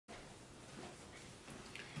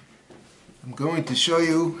I'm going to show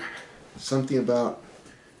you something about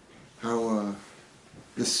how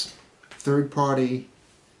this third-party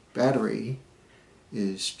battery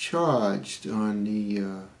is charged on the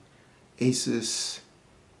Asus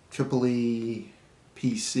Eee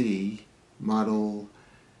PC model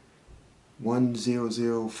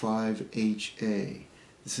 1005HA.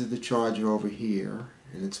 This is the charger over here,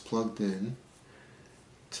 and it's plugged in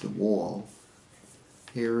to the wall.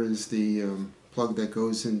 Here is the plug that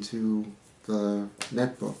goes into the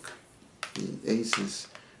netbook, the Asus.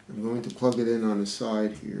 I'm going to plug it in on the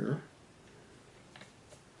side here,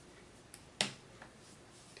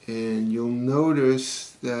 and you'll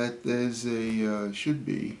notice that there's a should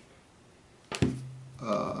be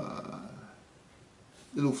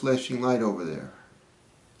little flashing light over there.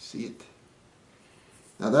 See it?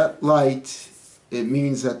 Now that light, it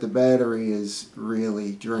means that the battery is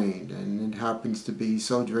really drained, and it happens to be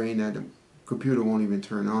so drained that the computer won't even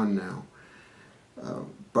turn on now.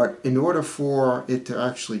 But in order for it to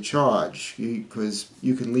actually charge, because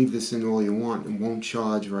you can leave this in all you want and won't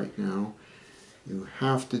charge right now, you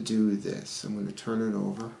have to do this. I'm going to turn it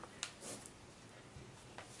over.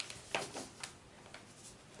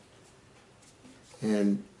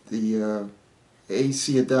 And the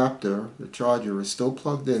AC adapter, the charger, is still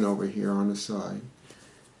plugged in over here on the side.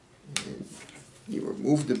 And you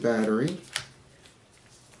remove the battery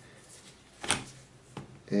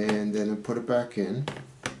and then put it back in.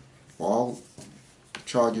 All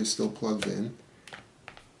chargers still plugged in.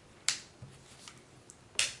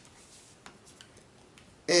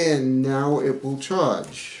 And now it will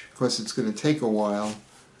charge. Of course, it's going to take a while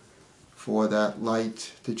for that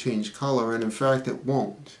light to change color, and in fact it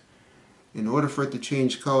won't. In order for it to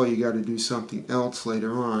change color, you got to do something else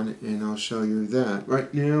later on, and I'll show you that.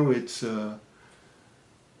 Right now it's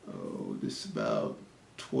this is about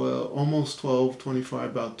 12, almost 12:25,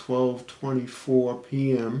 about 12:24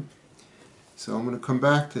 p.m. So I'm going to come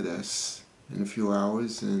back to this in a few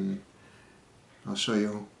hours, and I'll show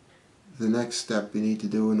you the next step you need to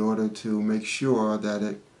do in order to make sure that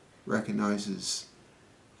it recognizes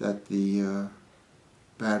that the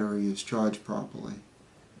battery is charged properly.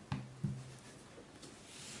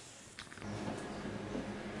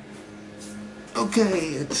 Okay,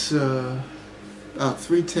 it's about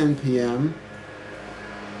 3:10 p.m.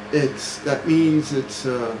 That means it's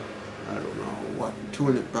I don't know what,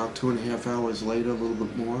 about 2.5 hours later, a little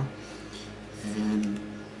bit more, and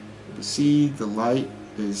you see the light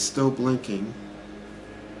is still blinking,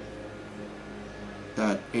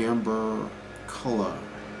 that amber color.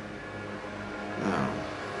 Now,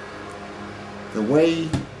 the way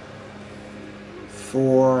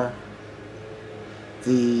for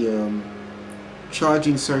the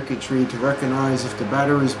charging circuitry to recognize if the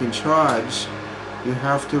battery has been charged, you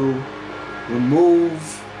have to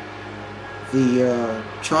remove the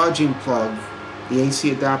charging plug, the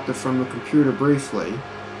AC adapter, from the computer briefly,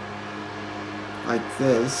 like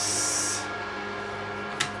this,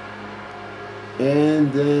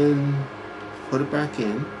 and then put it back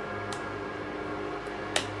in,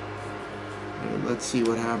 and let's see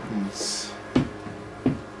what happens.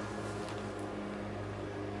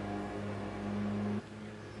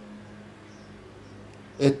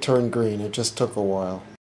 It turned green. It just took a while.